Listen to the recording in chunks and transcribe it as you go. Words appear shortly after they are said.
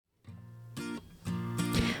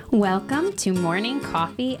Welcome to Morning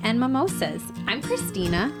Coffee and Mimosas. I'm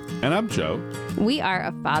Christina. And I'm Joe. We are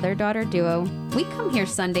a father-daughter duo. We come here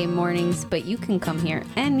Sunday mornings, but you can come here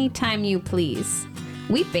anytime you please.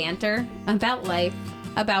 We banter about life,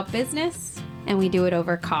 about business, and we do it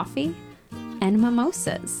over coffee and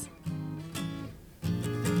mimosas.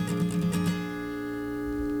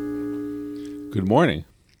 Good morning.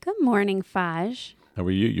 Good morning, Faj. How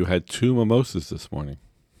are you? You had 2 mimosas this morning.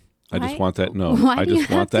 I just want that known. Why I do you just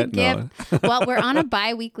want have to that known. Well, we're on a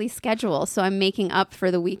bi-weekly schedule, so I'm making up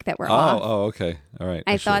for the week that we're off. Oh, okay. All right.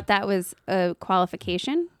 I thought that was a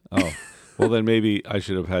qualification. Oh, well, then maybe I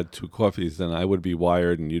should have had 2 coffees. Then I would be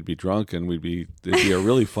wired and you'd be drunk and it'd be a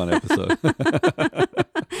really fun episode.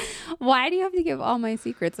 Why do you have to give all my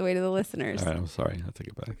secrets away to the listeners? All right. I'm sorry. I'll take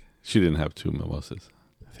it back. She didn't have 2 mimosas.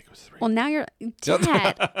 I think it was 3. Well, now you're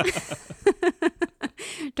Dad.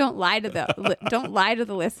 Don't lie to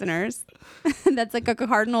the listeners. That's like a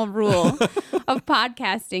cardinal rule of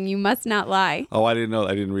podcasting. You must not lie. Oh, I didn't know.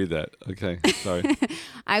 I didn't read that. Okay. Sorry.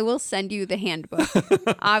 I will send you the handbook.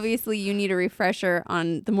 Obviously, you need a refresher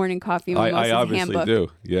on the Morning Coffee Mimosas I obviously handbook.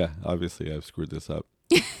 do. Yeah. Obviously, I've screwed this up.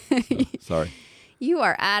 Sorry. You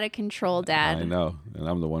are out of control, Dad. I know. And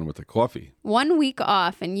I'm the one with the coffee. 1 week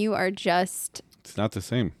off, and you are just... It's not the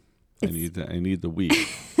same. I need the week.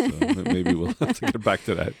 So maybe we'll have to get back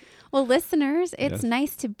to that. Well, listeners, it's Yes.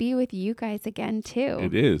 nice to be with you guys again, too.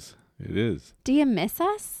 It is. It is. Do you miss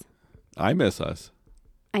us? I miss us.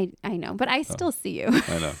 I know, but I still see you.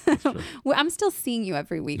 I know. That's true. Well, I'm still seeing you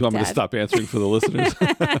every week, You want me Dad. to stop answering for the listeners?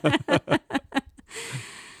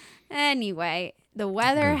 Anyway, the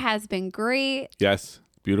weather has been great. Yes.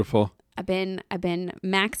 Beautiful. I've been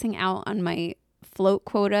maxing out on my float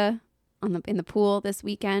quota in the pool this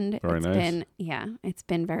weekend. Very nice. It's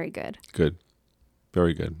been very good. Good.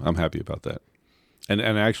 Very good. I'm happy about that. And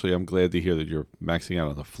actually, I'm glad to hear that you're maxing out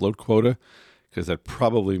on the float quota, because that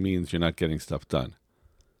probably means you're not getting stuff done.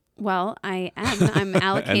 Well, I am. I'm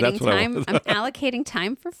allocating time. I'm allocating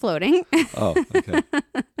time for floating. Oh, okay.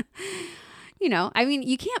 I mean,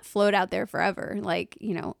 you can't float out there forever. Like,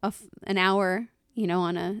 an hour,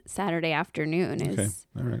 on a Saturday afternoon is, Okay.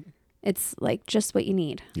 All right. it's like just what you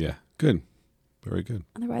need. Yeah. Good. Very good.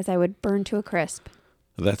 Otherwise, I would burn to a crisp.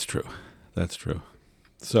 That's true. That's true.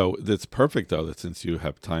 So that's perfect, though, that since you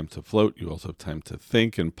have time to float, you also have time to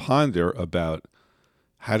think and ponder about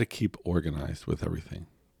how to keep organized with everything.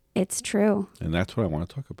 It's true. And that's what I want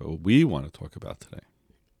to talk about. What we want to talk about today.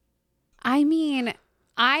 I mean,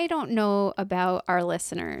 I don't know about our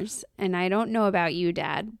listeners, and I don't know about you,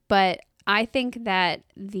 Dad, but I think that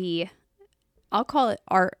I'll call it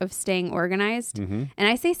art of staying organized. Mm-hmm. And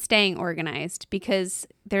I say staying organized because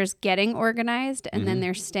there's getting organized and then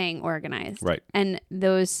there's staying organized. Right. And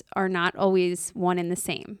those are not always one and the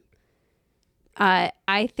same. I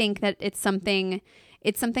think that it's something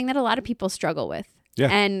that a lot of people struggle with. Yeah.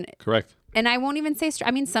 And Correct. And I won't even say,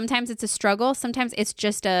 sometimes it's a struggle. Sometimes it's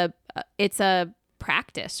just it's a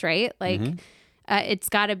practice, right? Like it's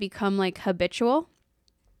got to become like habitual.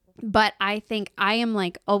 But I think I am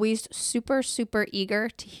like always super, super eager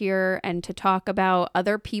to hear and to talk about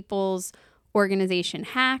other people's organization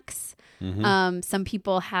hacks. Some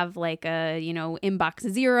people have like a, inbox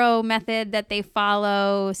zero method that they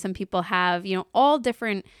follow. Some people have, all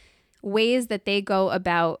different ways that they go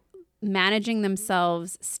about managing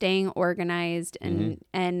themselves, staying organized.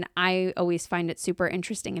 And I always find it super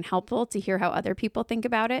interesting and helpful to hear how other people think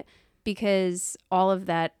about it, because all of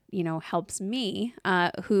that, helps me,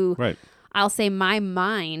 who Right. I'll say my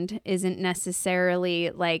mind isn't necessarily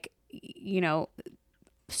like,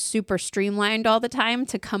 super streamlined all the time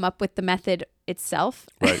to come up with the method itself.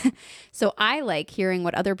 Right. So I like hearing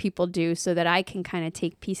what other people do so that I can kind of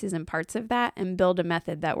take pieces and parts of that and build a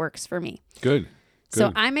method that works for me. Good.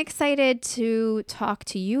 So I'm excited to talk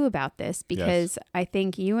to you about this because I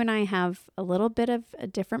think you and I have a little bit of a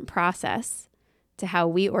different process to how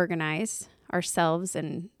we organize ourselves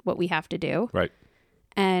and what we have to do. Right.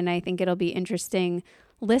 And I think it'll be interesting.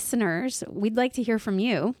 Listeners, we'd like to hear from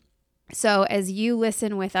you. So as you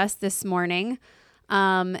listen with us this morning,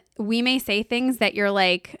 we may say things that you're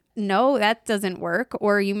like, no, that doesn't work.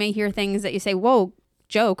 Or you may hear things that you say, whoa,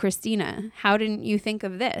 Joe, Christina, how didn't you think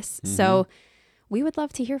of this? So we would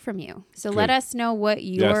love to hear from you. So let us know what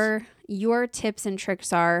your tips and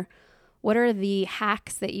tricks are. What are the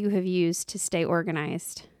hacks that you have used to stay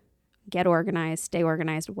organized, get organized, stay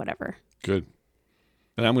organized, whatever? Good.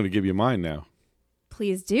 And I'm going to give you mine now.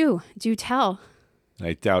 Please do. Do tell.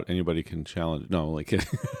 I doubt anybody can challenge. No, like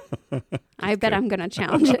I bet I'm going to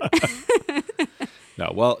challenge it.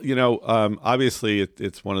 No, well, obviously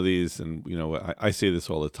it's one of these, and I say this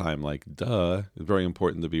all the time. Like, duh, it's very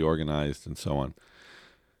important to be organized and so on.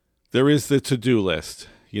 There is the to-do list.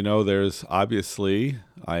 There's obviously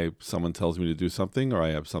someone tells me to do something, or I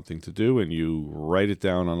have something to do, and you write it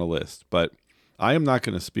down on a list. But I am not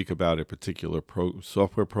going to speak about a particular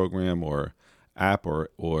software program or app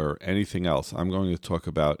or anything else. I'm going to talk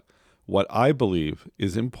about what I believe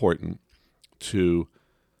is important to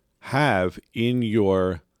have in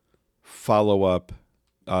your follow-up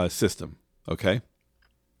system. Okay?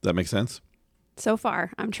 That make sense? So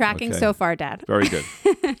far. I'm tracking Okay. so far, Dad. Very good.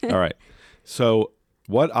 All right. So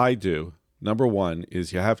what I do, number one,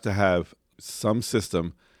 is you have to have some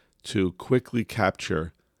system to quickly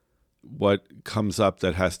capture what comes up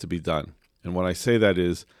that has to be done. And when I say that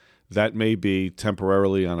is, that may be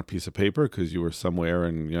temporarily on a piece of paper because you were somewhere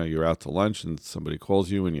and you're out to lunch and somebody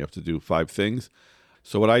calls you and you have to do 5 things.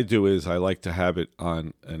 So what I do is I like to have it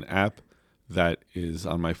on an app that is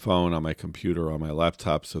on my phone, on my computer, on my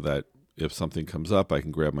laptop, so that if something comes up, I can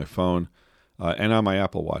grab my phone, and on my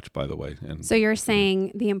Apple Watch, by the way. And so you're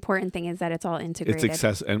saying the important thing is that it's all integrated.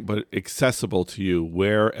 It's but accessible to you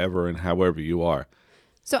wherever and however you are.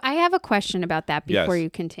 So I have a question about that before Yes. you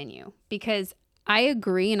continue, because I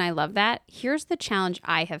agree and I love that. Here's the challenge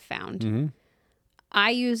I have found. Mm-hmm. I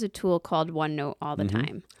use a tool called OneNote all the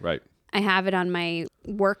time. Right. I have it on my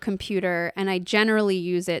work computer, and I generally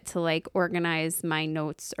use it to like organize my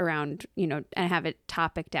notes around, and have it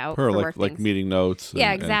topicked out for work like things. meeting notes.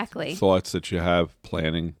 Yeah, and exactly. thoughts that you have,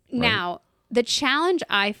 planning. Right? Now, the challenge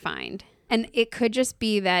I find, and it could just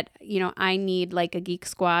be that, I need like a geek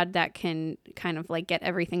squad that can kind of like get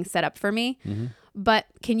everything set up for me. Mm-hmm. But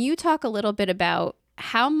can you talk a little bit about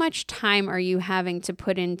how much time are you having to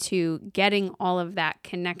put into getting all of that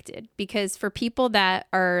connected? Because for people that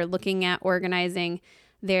are looking at organizing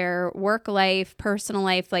their work life, personal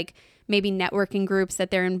life, like maybe networking groups that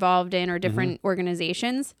they're involved in or different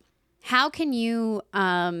organizations, how can you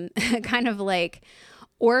kind of like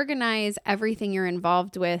organize everything you're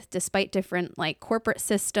involved with despite different like corporate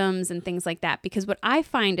systems and things like that? Because what I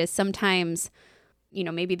find is sometimes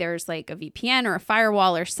maybe there's like a VPN or a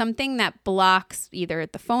firewall or something that blocks either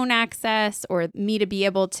the phone access or me to be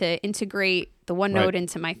able to integrate the OneNote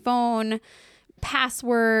into my phone,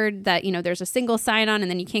 password that, there's a single sign on and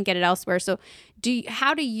then you can't get it elsewhere. So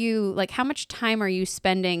how much time are you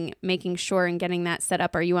spending making sure and getting that set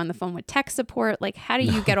up? Are you on the phone with tech support? Like, how do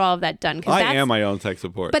you get all of that done? I am my own tech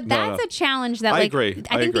support. But that's a challenge that I agree.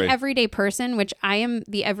 I think the everyday person, which I am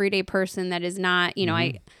the everyday person that is not,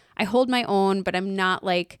 I hold my own, but I'm not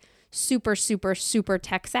like super, super, super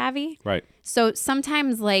tech savvy. Right. So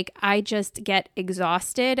sometimes like I just get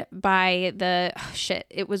exhausted by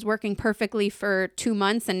it was working perfectly for 2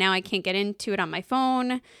 months and now I can't get into it on my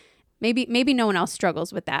phone. Maybe no one else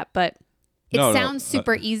struggles with that, but it sounds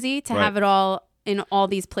super easy to have it all in all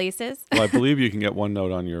these places. Well, I believe you can get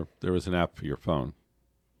OneNote there is an app for your phone.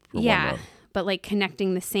 Yeah. OneNote. But like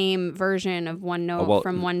connecting the same version of OneNote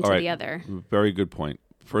from one to the other. Very good point.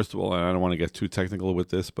 First of all, and I don't want to get too technical with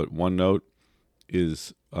this, but OneNote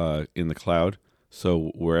is in the cloud.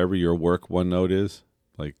 So wherever your work OneNote is,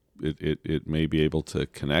 like it may be able to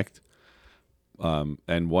connect. And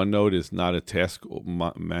OneNote is not a task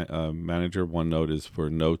manager. OneNote is for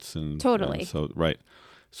notes and totally.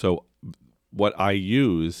 So what I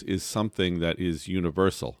use is something that is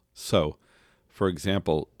universal. So, for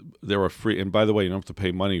example, there are free, and by the way, you don't have to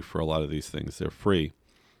pay money for a lot of these things. They're free.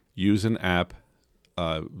 Use an app.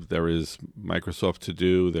 There is Microsoft To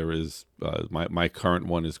Do. There is my current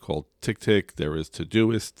one is called TickTick. There is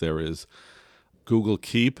Todoist. There is Google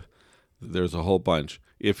Keep. There's a whole bunch.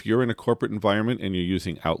 If you're in a corporate environment and you're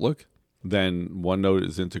using Outlook, then OneNote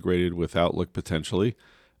is integrated with Outlook potentially.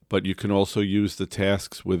 But you can also use the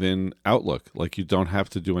tasks within Outlook. Like you don't have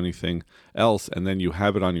to do anything else, and then you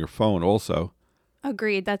have it on your phone also.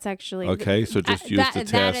 Agreed. That's actually okay. So just use the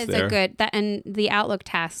tasks that is there. a good and the Outlook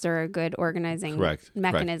tasks are a good organizing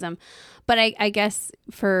mechanism. Correct. But I guess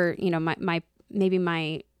for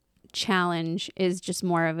my challenge is just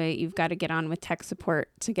more of you've got to get on with tech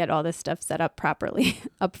support to get all this stuff set up properly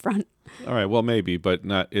up front. All right. Well, maybe, but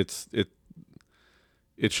not. It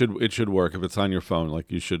should work if it's on your phone.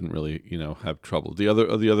 Like you shouldn't really have trouble. The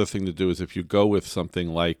other thing to do is if you go with something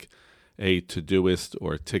like a Todoist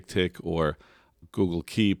or TickTick or Google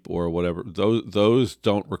Keep or whatever, those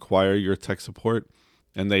don't require your tech support,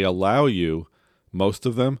 and they allow you, most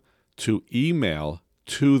of them, to email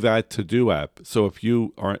to that to-do app. So if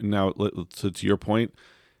you are now, to your point,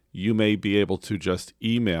 you may be able to just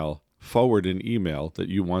forward an email that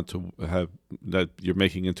you want to have, that you're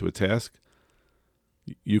making into a task.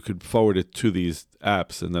 you could forward it to these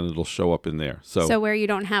apps, and then it'll show up in there. So where you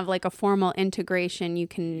don't have like a formal integration, you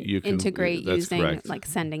can integrate that's using correct. like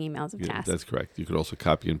sending emails of tasks. That's correct. You could also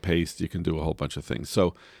copy and paste. You can do a whole bunch of things.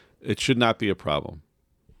 So it should not be a problem.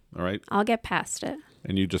 All right? I'll get past it.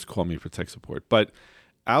 And you just call me for tech support. But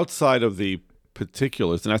outside of the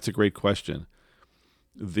particulars, and that's a great question,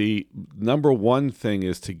 the number one thing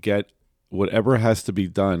is to get whatever has to be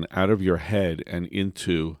done out of your head and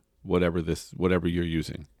into whatever you're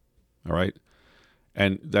using. All right?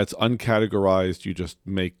 And that's uncategorized. You just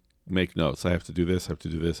make notes. I have to do this, I have to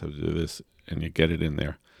do this, I have to do this, and you get it in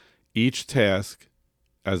there. Each task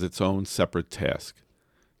as its own separate task.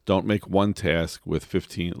 Don't make one task with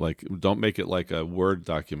 15, don't make it like a Word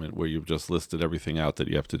document where you've just listed everything out that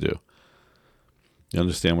you have to do. You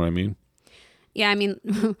understand what I mean? Yeah, I mean,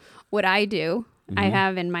 what I do, I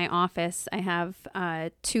have in my office, I have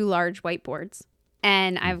 2 large whiteboards.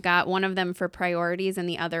 And I've got one of them for priorities and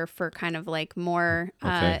the other for kind of like more,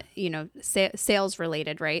 sales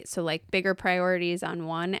related, right? So like bigger priorities on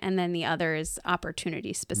one, and then the other is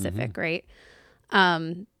opportunity specific, right?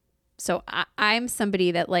 So I'm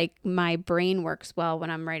somebody that like my brain works well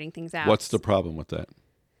when I'm writing things out. What's the problem with that?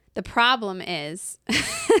 The problem is,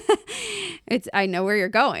 I know where you're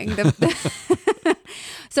going.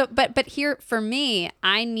 So, but here for me,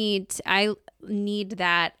 I need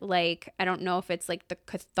that, like, I don't know if it's like the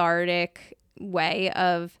cathartic way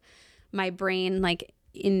of my brain, like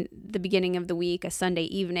in the beginning of the week, a Sunday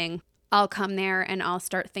evening, I'll come there and I'll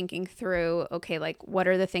start thinking through, okay, like what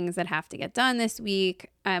are the things that have to get done this week?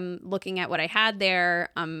 I'm looking at what I had there,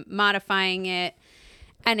 I'm modifying it,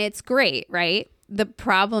 and it's great, right? The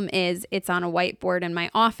problem is it's on a whiteboard in my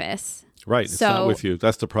office. Right. It's not with you.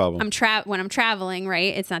 That's the problem. When I'm traveling,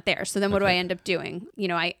 right, it's not there. So then what do I end up doing?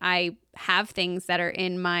 I have things that are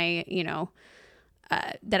in my,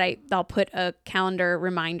 I'll put a calendar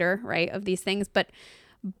reminder, right, of these things, but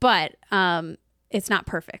it's not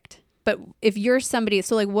perfect. But if you're somebody,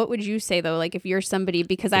 so like, what would you say though? Like if you're somebody,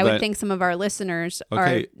 because I would think some of our listeners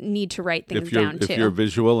need to write things down too. If you're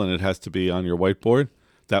visual and it has to be on your whiteboard,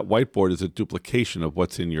 that whiteboard is a duplication of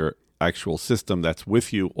what's in your actual system that's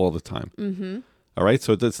with you all the time. Mm-hmm. All right?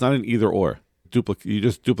 So it's not an either or. You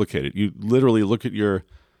just duplicate it. You literally look at your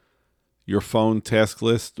phone task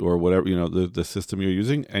list or whatever, the system you're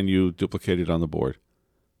using, and you duplicate it on the board.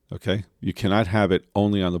 Okay? You cannot have it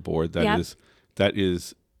only on the board. That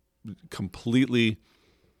is completely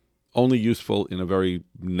only useful in a very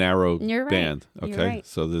narrow band. Okay. Right.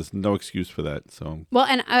 So there's no excuse for that. So well,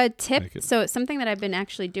 and a tip. So something that I've been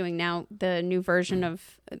actually doing now, the new version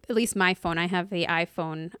of at least my phone, I have the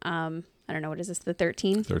iPhone. I don't know, what is this? The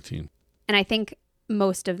 13? 13. And I think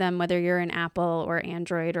most of them, whether you're an Apple or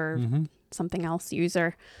Android or something else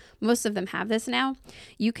user, most of them have this now.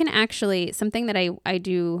 You can actually, something that I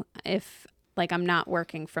do if like I'm not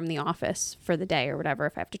working from the office for the day or whatever,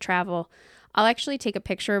 if I have to travel, I'll actually take a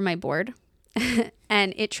picture of my board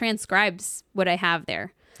and it transcribes what I have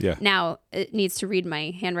there. Yeah. Now it needs to read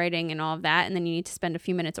my handwriting and all of that, and then you need to spend a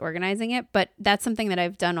few minutes organizing it. But that's something that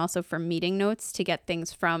I've done also for meeting notes to get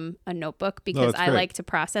things from a notebook, because I like to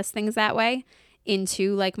process things that way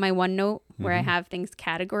into like my OneNote where I have things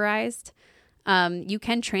categorized. You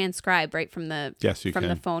can transcribe right from the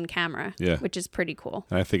the phone camera, which is pretty cool.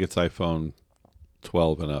 And I think it's iPhone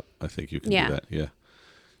 12 and up. I think you can do that. Yeah.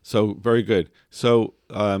 So very good. So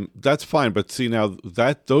that's fine. But see, now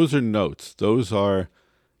those are notes.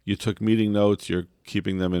 You took meeting notes. You're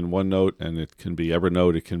keeping them in OneNote, and it can be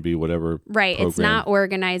Evernote. It can be whatever. Right. Program. It's not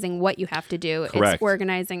organizing what you have to do. Correct. It's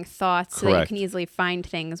organizing thoughts so that you can easily find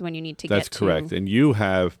things when you need to get to. That's correct. And you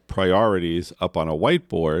have priorities up on a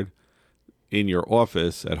whiteboard in your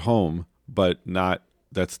office at home, but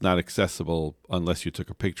that's not accessible unless you took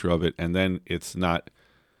a picture of it, and then it's not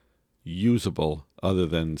usable other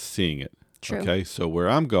than seeing it. True. Okay, so where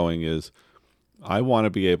I'm going is I want to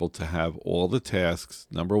be able to have all the tasks,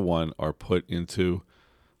 number one, are put into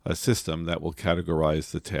a system that will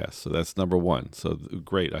categorize the tasks. So that's number one. So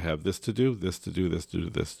great, I have this to do, this to do, this to do,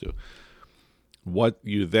 this to do. What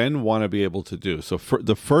you then want to be able to do. So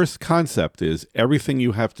the first concept is everything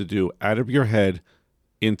you have to do out of your head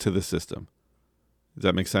into the system. Does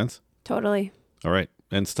that make sense? Totally. All right.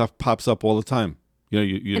 And stuff pops up all the time.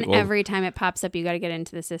 Every time it pops up, you got to get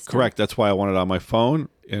into the system. Correct. That's why I want it on my phone.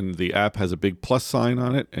 And the app has a big plus sign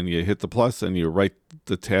on it. And you hit the plus and you write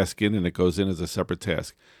the task in, and it goes in as a separate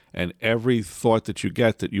task. And every thought that you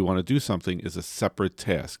get that you want to do something is a separate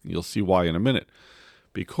task. You'll see why in a minute.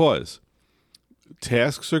 Because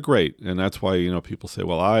tasks are great. And that's why, people say,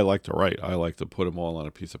 well, I like to write. I like to put them all on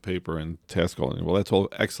a piece of paper and task all. Well, that's all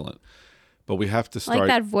excellent. But we have to I start. like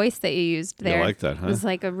that voice that you used there. You like that, huh? It was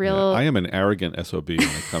like a Yeah. real. I am an arrogant SOB when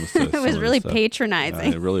it comes to. It was really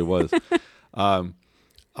patronizing. It really was.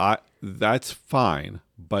 That's fine,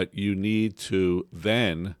 but you need to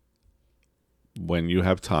then, when you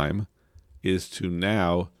have time, is to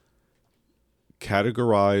now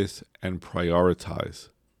categorize and prioritize.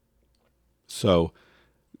 So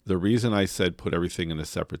the reason I said put everything in a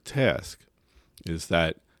separate task is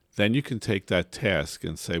that then you can take that task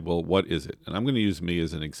and say, well, what is it? And I'm going to use me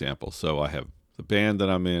as an example. So I have the band that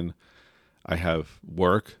I'm in. I have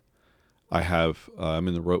work. I'm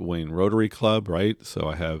in the Wayne Rotary Club, right? So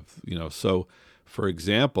I have, so for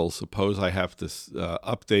example, suppose I have to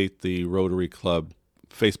update the Rotary Club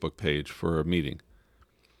Facebook page for a meeting,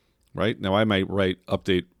 right? Now I might write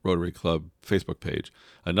update Rotary Club Facebook page.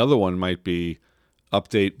 Another one might be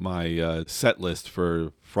update my set list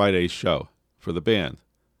for Friday's show for the band,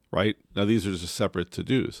 right? Now these are just separate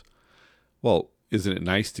to-dos. Well, isn't it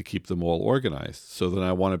nice to keep them all organized? So then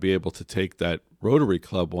I want to be able to take that Rotary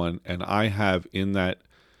Club one, and I have in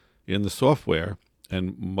the software,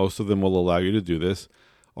 and most of them will allow you to do this,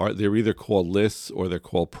 they're either called lists or they're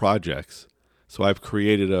called projects. So I've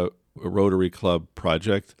created a Rotary Club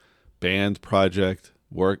project, band project,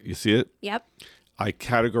 work. You see it? Yep. I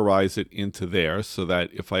categorize it into there so that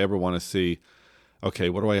if I ever want to see, okay,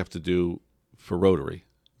 what do I have to do for Rotary?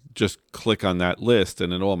 Just click on that list,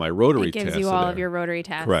 and then all my Rotary tasks It gives you all of your Rotary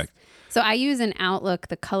tasks. Correct. So I use in Outlook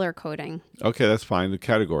the color coding. Okay, that's fine. The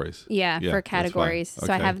categories. Yeah, for categories.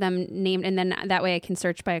 So I have them named, and then that way I can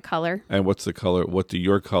search by a color. And what's the color? What do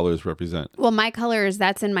your colors represent? Well, my colors,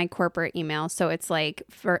 that's in my corporate email. So it's like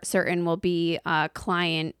for certain will be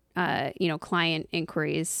client client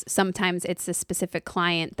inquiries. Sometimes it's a specific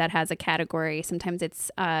client that has a category. Sometimes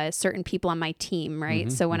it's certain people on my team,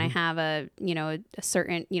 right? So when I have a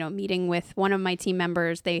certain, meeting with one of my team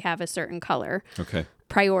members, they have a certain color. Okay.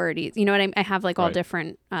 Priorities. You know what I have like all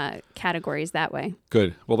different categories that way.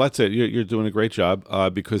 Good. Well, that's it. You're doing a great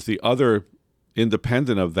job because the other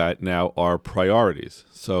independent of that now are priorities.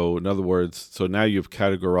 So in other words, so now you've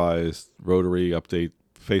categorized Rotary, update,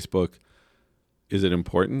 Facebook. Is it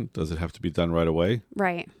important? Does it have to be done right away?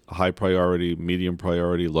 Right. A high priority, medium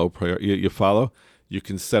priority, low priority. You follow? You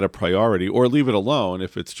can set a priority or leave it alone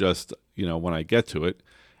if it's just, when I get to it.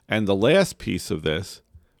 And the last piece of this,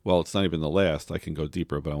 well, it's not even the last. I can go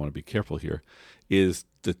deeper, but I want to be careful here, is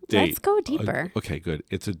the date. Let's go deeper. Okay, good.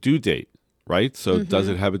 It's a due date, right? So does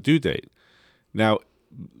it have a due date? Now,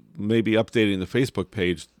 maybe updating the Facebook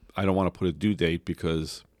page, I don't want to put a due date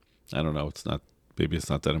because, I don't know, maybe it's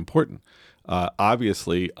not that important.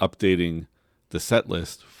 Obviously, updating the set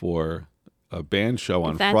list for a band show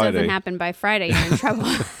on Friday. If that doesn't happen by Friday, you're in trouble.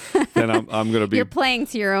 Then I'm going to be. You're playing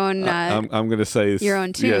to your own. I'm going to say your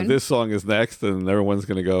own tune. Yeah, this song is next, and everyone's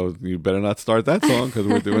going to go. You better not start that song because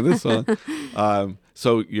we're doing this song.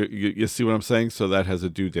 So you see what I'm saying? So that has a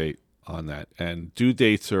due date on that, and due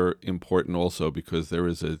dates are important also because there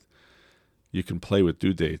is you can play with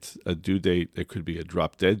due dates. A due date, it could be a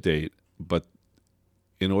drop dead date, but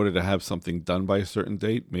in order to have something done by a certain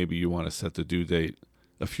date, maybe you want to set the due date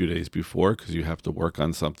a few days before because you have to work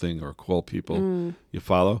on something or call people. You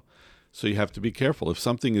follow? So you have to be careful. If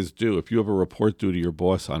something is due, if you have a report due to your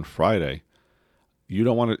boss on Friday, you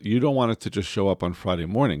don't want it to just show up on Friday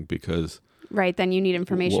morning because right, then you need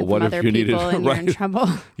information what from if other you people needed, and you're in trouble.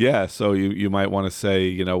 Yeah, so you might want to say,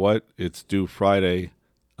 you know what, it's due Friday.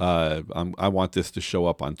 I want this to show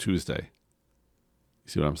up on Tuesday.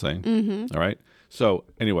 You see what I'm saying? Mm-hmm. All right. So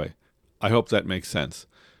anyway, I hope that makes sense.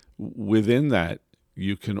 Within that,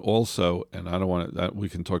 you can also, and I don't want to, we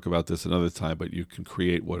can talk about this another time, but you can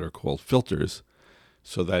create what are called filters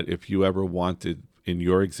so that if you ever wanted, in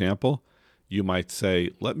your example, you might say,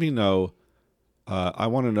 let me know, I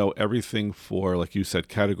want to know everything for, like you said,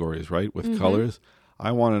 categories, right? With colors.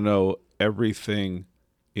 I want to know everything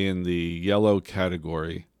in the yellow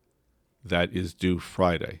category that is due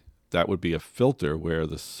Friday. That would be a filter where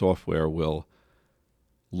the software will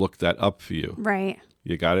look that up for you. Right.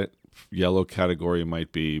 You got it? Yellow category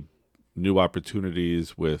might be new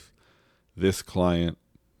opportunities with this client,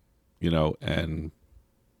 and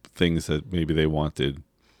things that maybe they wanted,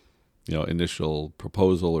 initial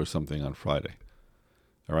proposal or something on Friday.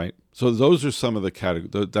 All right? So those are some of the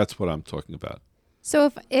categories. That's what I'm talking about. So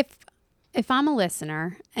if I'm a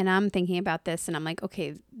listener and I'm thinking about this and I'm like,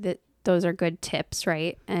 okay, those are good tips,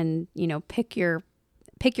 right? And, pick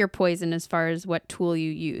your poison as far as what tool you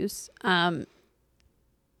use.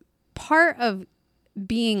 Part of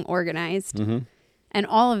being organized and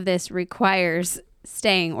all of this requires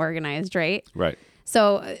staying organized, right? Right.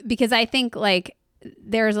 So, because I think like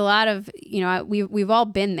there's a lot of, we've all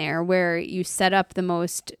been there where you set up the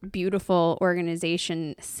most beautiful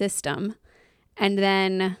organization system, and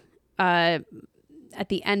then at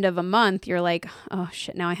the end of a month, you're like, oh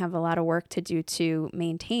shit, now I have a lot of work to do to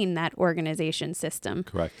maintain that organization system.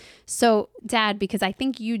 Correct. So, Dad, because I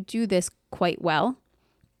think you do this quite well,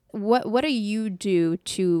 what do you do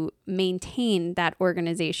to maintain that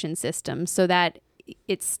organization system so that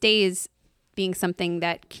it stays being something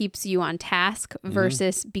that keeps you on task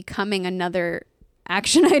versus becoming another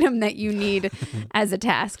action item that you need as a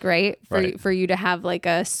task, right? For you to have like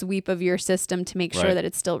a sweep of your system to make sure that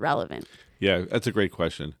it's still relevant. Yeah, that's a great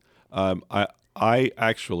question. I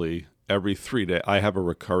actually, every 3 days, I have a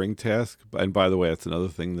recurring task. And by the way, that's another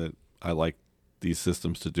thing that I like these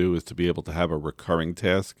systems to do, is to be able to have a recurring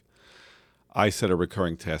task. I set a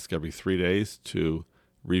recurring task every 3 days to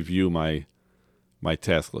review my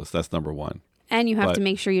task list. That's number one. And you have to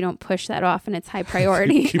make sure you don't push that off and it's high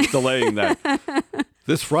priority. Keep delaying that.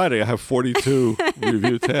 This Friday, I have 42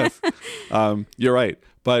 review tasks. You're right.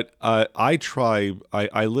 But I try,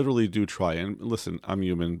 I literally do try. And listen, I'm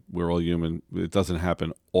human. We're all human. It doesn't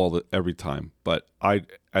happen every time. But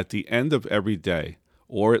at the end of every day,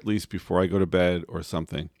 or at least before I go to bed or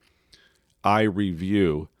something, I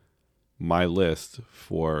review my list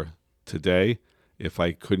for today. If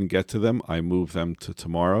I couldn't get to them, I move them to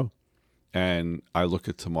tomorrow. And I look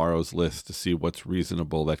at tomorrow's list to see what's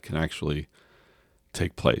reasonable that can actually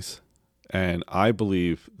take place. And I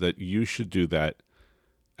believe that you should do that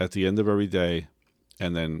at the end of every day,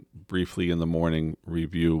 and then briefly in the morning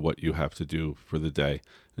review what you have to do for the day.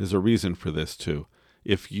 There's a reason for this too.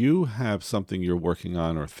 If you have something you're working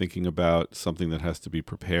on or thinking about, something that has to be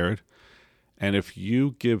prepared, and if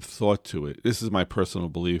you give thought to it, this is my personal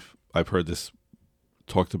belief. I've heard this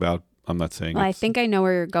talked about. I'm not saying I think I know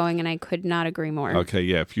where you're going, and I could not agree more. Okay,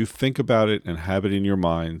 yeah. If you think about it and have it in your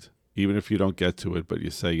mind, even if you don't get to it, but you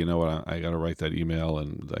say, you know what, I got to write that email,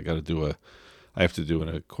 and I have to do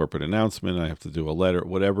a corporate announcement, I have to do a letter,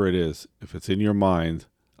 whatever it is. If it's in your mind,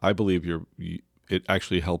 I believe it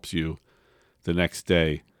actually helps you the next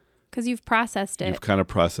day. Because you've processed it. You've kind of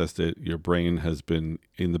processed it. Your brain has been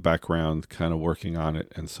in the background kind of working on it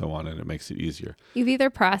and so on, and it makes it easier. You've either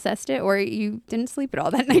processed it or you didn't sleep at all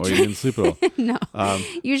that night. Or you didn't sleep at all. No.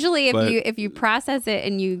 Usually if you process it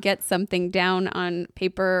and you get something down on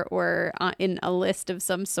paper or in a list of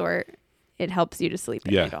some sort, it helps you to sleep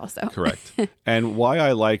at night also. Correct. And why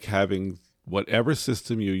I like having whatever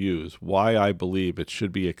system you use, why I believe it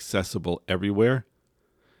should be accessible everywhere,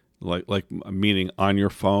 like meaning on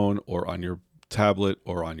your phone or on your tablet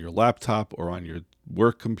or on your laptop or on your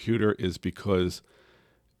work computer, is because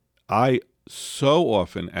I so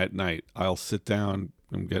often at night, I'll sit down,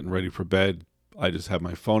 I'm getting ready for bed, I just have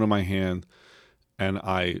my phone in my hand and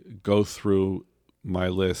I go through my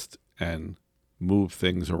list and move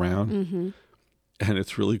things around. Mm-hmm. And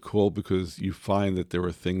it's really cool because you find that there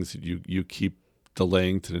are things that you keep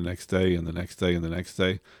delaying to the next day and the next day and the next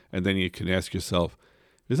day. And then you can ask yourself,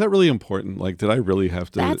 is that really important? Like, did I really have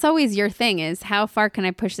to? That's always your thing, is how far can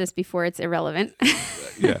I push this before it's irrelevant?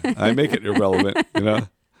 Yeah, I make it irrelevant, you know?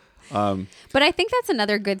 But I think that's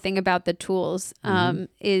another good thing about the tools,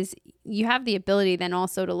 is you have the ability then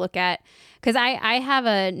also to look at, because I have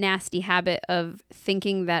a nasty habit of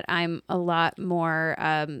thinking that I'm a lot more,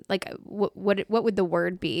 like, what would the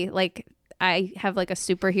word be? Like, I have like a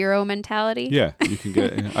superhero mentality. Yeah,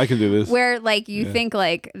 I can do this. Where like you think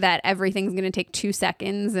like that everything's going to take 2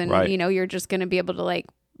 seconds and you're just going to be able to like,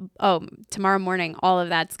 oh, tomorrow morning, all of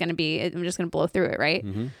that's going to be, I'm just going to blow through it. Right.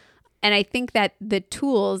 Mm-hmm. And I think that the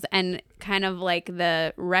tools and kind of like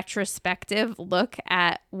the retrospective look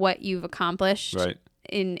at what you've accomplished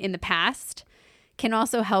in the past can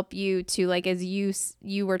also help you to, like, as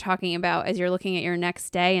you were talking about, as you're looking at your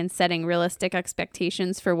next day and setting realistic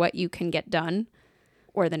expectations for what you can get done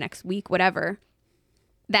or the next week, whatever,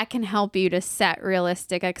 that can help you to set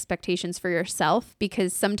realistic expectations for yourself.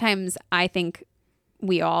 Because sometimes I think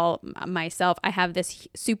I have this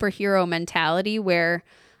superhero mentality where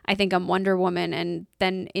I think I'm Wonder Woman, and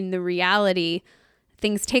then in the reality,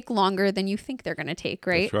 things take longer than you think they're going to take,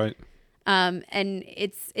 right? That's right. And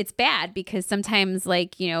it's bad because sometimes,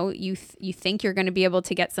 like, you think you're going to be able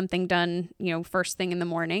to get something done, first thing in the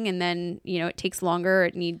morning, and then, it takes longer.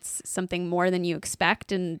 It needs something more than you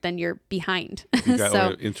expect, and then you're behind. You got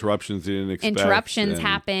so interruptions you didn't expect. Interruptions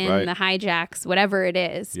happen, the hijacks, whatever it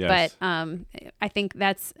is. Yes. But I think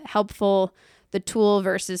that's helpful. The tool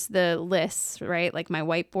versus the lists, right? Like my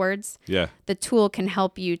whiteboards. Yeah. The tool can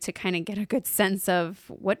help you to kind of get a good sense of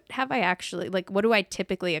what have I actually, like, what do I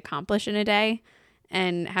typically accomplish in a day?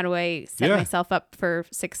 and how do I set Yeah. myself up for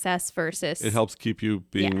success versus It helps keep you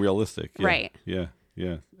being Yeah. realistic. Yeah. Right. Yeah.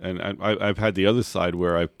 Yeah. And I've had the other side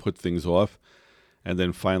where I put things off, and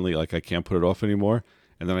then finally, like, I can't put it off anymore.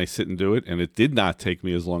 And then I sit and do it, and it did not take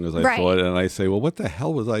me as long as I Right. thought. And I say, well, what the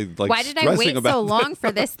hell was I like? why did I stressing wait about so this? long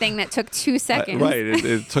for this thing that took 2 seconds? Right.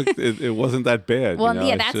 It wasn't that bad. Well, you know?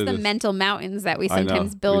 yeah, I that's the should've- mental mountains that we I know,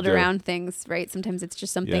 sometimes we build do. around things, right? Sometimes it's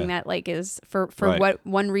just something Yeah. that like is for Right. what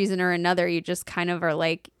one reason or another, you just kind of are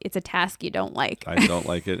like, it's a task you don't like. I don't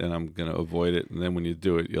like it, and I'm gonna avoid it. And then when you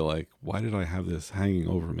do it, you're like, why did I have this hanging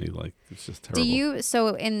over me? Like, it's just terrible. Do you,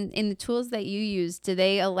 so in the tools that you use, do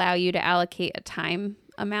they allow you to allocate a time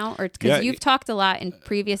amount? Or because Yeah, you've talked a lot in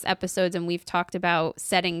previous episodes and we've talked about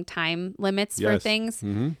setting time limits for Yes. things.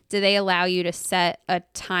 Mm-hmm. Do they allow you to set a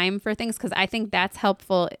time for things? Because I think that's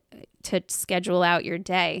helpful to schedule out your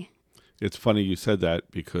day. It's funny you said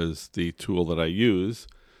that, because the tool that I use,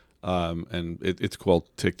 and it's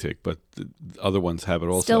called TickTick, but the other ones have it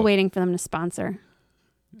also. Still waiting for them to sponsor.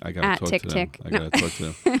 I gotta at talk TickTick. to them. I gotta talk to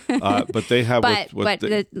them. But they have But what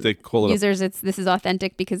they call it. Users, this is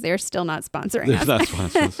authentic because they're still not sponsoring They're us. not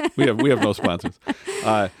sponsors. We have no sponsors.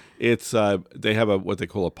 They have what they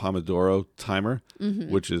call a Pomodoro timer,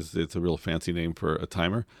 which it's a real fancy name for a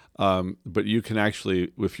timer. But you can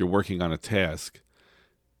actually, if you're working on a task,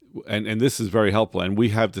 and this is very helpful, and we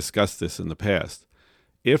have discussed this in the past.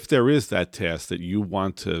 If there is that task that you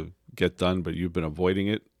want to get done, but you've been avoiding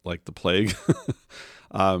it like the plague,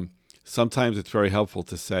 sometimes it's very helpful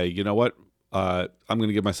to say, you know what, I'm going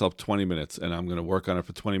to give myself 20 minutes, and I'm going to work on it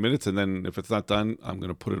for 20 minutes, and then if it's not done, I'm going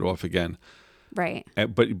to put it off again. Right.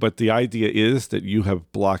 But the idea is that you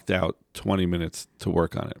have blocked out 20 minutes to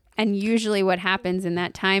work on it. And usually what happens in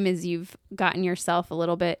that time is you've gotten yourself a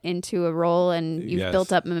little bit into a role and you've Yes.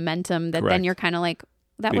 built up momentum that Correct. then you're kind of like,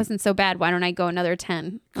 that wasn't so bad. Why don't I go another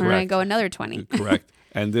 10? Why don't I Correct. go another 20? Correct.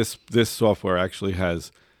 And this software actually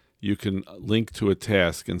has, you can link to a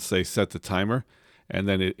task and say set the timer, and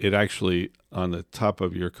then it actually, on the top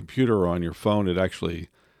of your computer or on your phone, it actually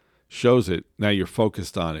shows it. Now you're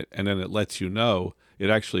focused on it, and then it lets you know.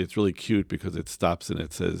 It's really cute because it stops and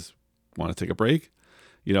it says, want to take a break?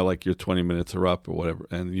 You know, like your 20 minutes are up or whatever,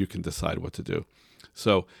 and you can decide what to do.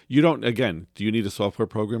 So do you need a software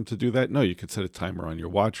program to do that? No, you could set a timer on your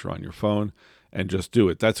watch or on your phone and just do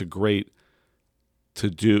it. That's a great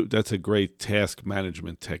task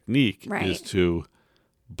management technique, Right. is to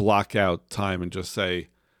block out time and just say,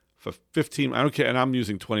 for 15, I don't care, and I'm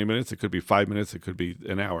using 20 minutes, it could be 5 minutes, it could be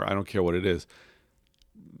an hour, I don't care what it is.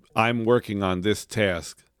 I'm working on this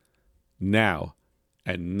task now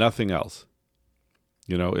and nothing else.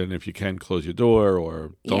 You know, and if you can, close your door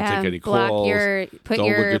or don't take any block calls. put don't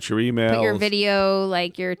your look at your emails. put your video,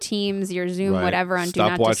 like your Teams, your Zoom, Right. whatever, on Stop do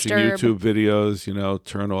not watching disturb. YouTube videos, you know,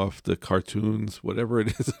 turn off the cartoons, whatever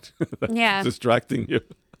it is that's Yeah. distracting you.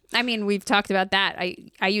 I mean, we've talked about that.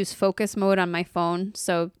 I use focus mode on my phone,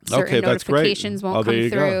 so certain Okay, that's great. notifications won't There come you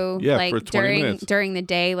go. through. Yeah, like for 20 minutes. during the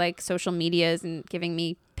day, like social media isn't giving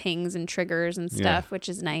me pings and triggers and stuff, which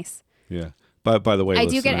is nice. Yeah. But by the way, I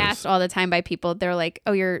do get listeners, asked all the time by people. They're like,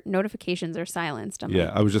 "Oh, your notifications are silenced." I'm Yeah,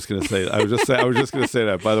 like, I was just gonna say. I was just gonna say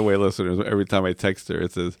that. By the way, listeners, every time I text her,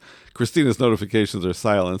 it says Christina's notifications are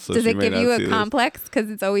silenced. So does she it may give not you see a this. complex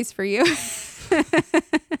because it's always for you?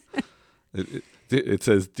 It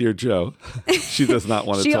says, "Dear Joe," she does not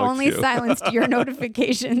want to She talk only to you. silenced your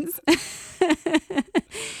notifications.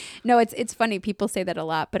 No, it's funny. People say that a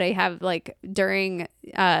lot, but I have like during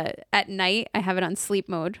at night I have it on sleep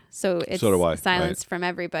mode, so it's So do I, silenced from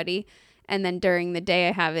everybody. And then during the day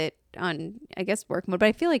I have it on, I guess, work mode. But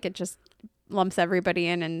I feel like it just lumps everybody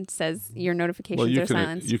in and says your notifications Well, you are can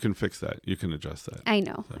silenced. you can fix that. You can adjust that. I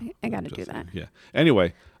know. So, I got to adjust do that. Yeah.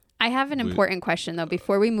 Anyway, I have an important question though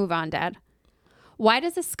before we move on, Dad. Why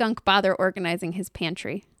does a skunk bother organizing his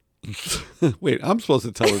pantry? wait. I'm supposed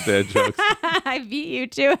to tell the dad jokes. I beat you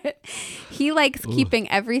to it. He likes keeping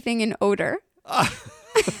everything in odor.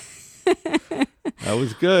 That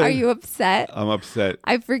was good. Are you upset? I'm upset.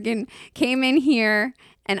 I freaking came in here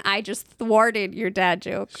and I just thwarted your dad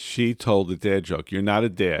joke. She told the dad joke. You're not a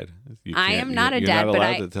dad. You I can't- am not a you're dad, not but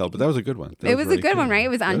allowed I- to tell. But that was a good one. That It was a very good one, right? It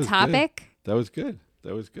was on That good. topic. That was good.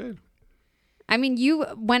 That was good. I mean, you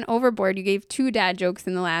went overboard. You gave 2 dad jokes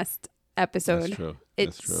in the last episode. That's true.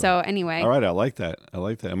 It's That's true. so anyway. All right, I like that. I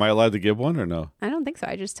like that. Am I allowed to give one or no? I don't think so.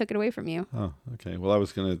 I just took it away from you. Oh, okay. Well, I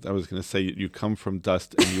was gonna say you come from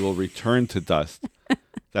dust and you will return to dust.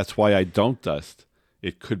 That's why I don't dust.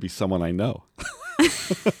 It could be someone I know.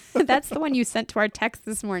 That's the one you sent to our text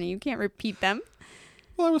this morning. You can't repeat them.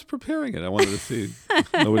 Well, I was preparing it. I wanted to see.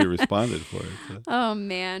 Nobody responded for it. So. Oh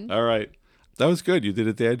man. All right. That was good. You did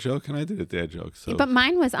a dad joke and I did a dad joke. So But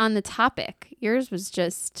mine was on the topic. Yours was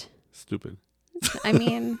just stupid. I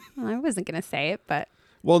mean, I wasn't going to say it, but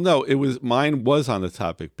Well, no, mine was on the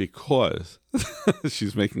topic because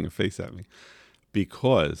she's making a face at me.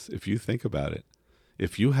 Because if you think about it,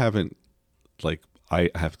 if you haven't, like, I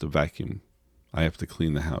have to vacuum, I have to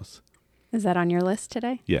clean the house. Is that on your list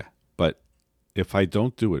today? Yeah. But if I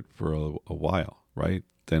don't do it for a while, right,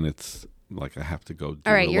 then it's like I have to go do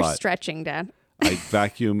All right, it a you're lot. stretching, Dad. I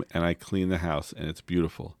vacuum and I clean the house and it's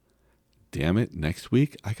beautiful. Damn it, next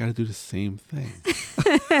week I got to do the same thing.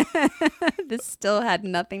 This still had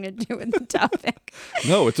nothing to do with the topic.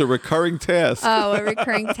 No, it's a recurring task. Oh, a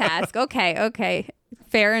recurring task. Okay.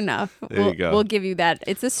 Fair enough. There you go. We'll give you that.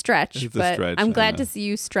 It's a stretch, It's a but stretch, I'm I glad know. to see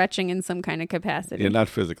you stretching in some kind of capacity. Yeah, not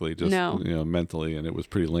physically, just No. mentally, and it was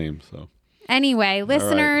pretty lame. So Anyway,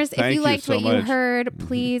 listeners, if Thank you you liked so what you much. heard,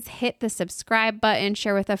 please hit the subscribe button,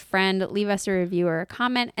 share with a friend, leave us a review or a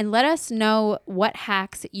comment, and let us know what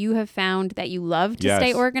hacks you have found that you love to stay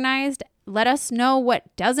Yes. organized. Let us know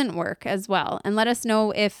what doesn't work as well, and let us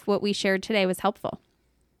know if what we shared today was helpful.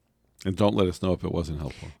 and don't let us know if it wasn't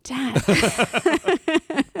helpful. Dad.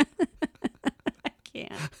 I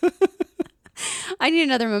can't. I need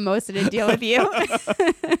another mimosa to deal with you.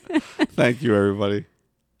 Thank you, everybody.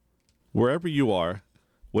 Wherever you are,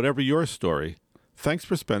 whatever your story, thanks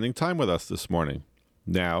for spending time with us this morning.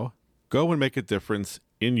 Now, go and make a difference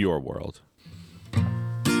in your world.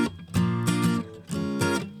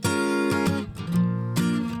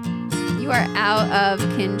 You are out of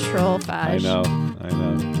control, Faj. I know.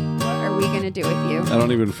 What are we going to do with you? I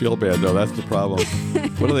don't even feel bad, though. That's the problem.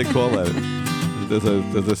 What do they call that?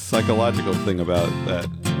 There's a psychological thing about that.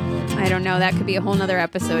 I don't know. That could be a whole nother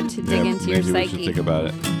episode to dig into your maybe we should psyche. think about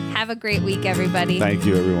it. Have a great week, everybody. Thank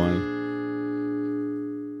you, everyone.